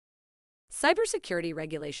Cybersecurity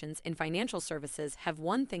regulations in financial services have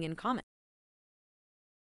one thing in common: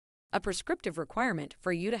 a prescriptive requirement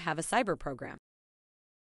for you to have a cyber program,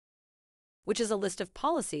 which is a list of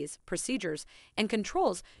policies, procedures, and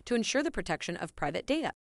controls to ensure the protection of private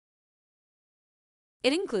data.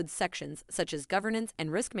 It includes sections such as governance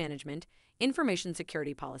and risk management, information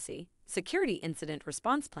security policy, security incident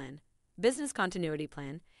response plan, business continuity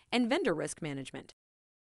plan, and vendor risk management.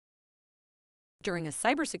 During a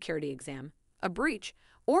cybersecurity exam, a breach,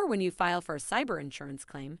 or when you file for a cyber insurance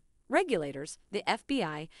claim, regulators, the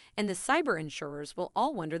FBI, and the cyber insurers will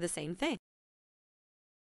all wonder the same thing.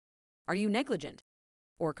 Are you negligent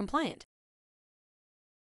or compliant?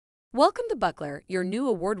 Welcome to Buckler, your new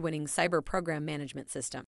award-winning cyber program management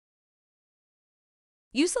system.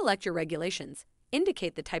 You select your regulations,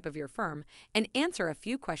 indicate the type of your firm, and answer a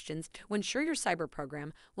few questions to ensure your cyber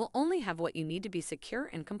program will only have what you need to be secure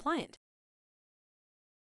and compliant.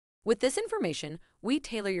 With this information, we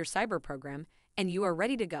tailor your cyber program, and you are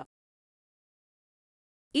ready to go.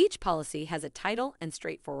 Each policy has a title and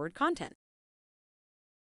straightforward content.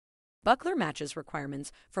 Buckler matches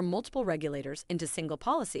requirements from multiple regulators into single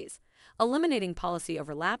policies, eliminating policy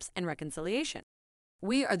overlaps and reconciliation.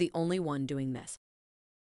 We are the only one doing this.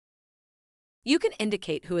 You can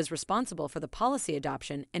indicate who is responsible for the policy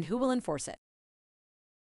adoption and who will enforce it.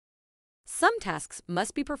 Some tasks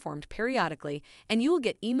must be performed periodically, and you will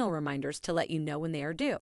get email reminders to let you know when they are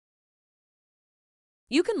due.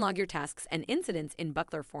 You can log your tasks and incidents in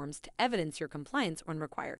Buckler forms to evidence your compliance when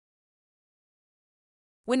required.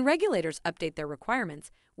 When regulators update their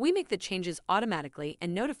requirements, we make the changes automatically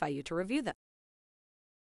and notify you to review them.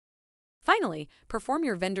 Finally, perform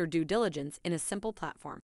your vendor due diligence in a simple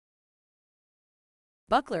platform.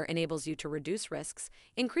 Buckler enables you to reduce risks,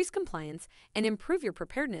 increase compliance, and improve your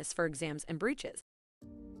preparedness for exams and breaches.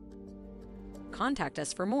 Contact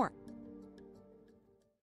us for more.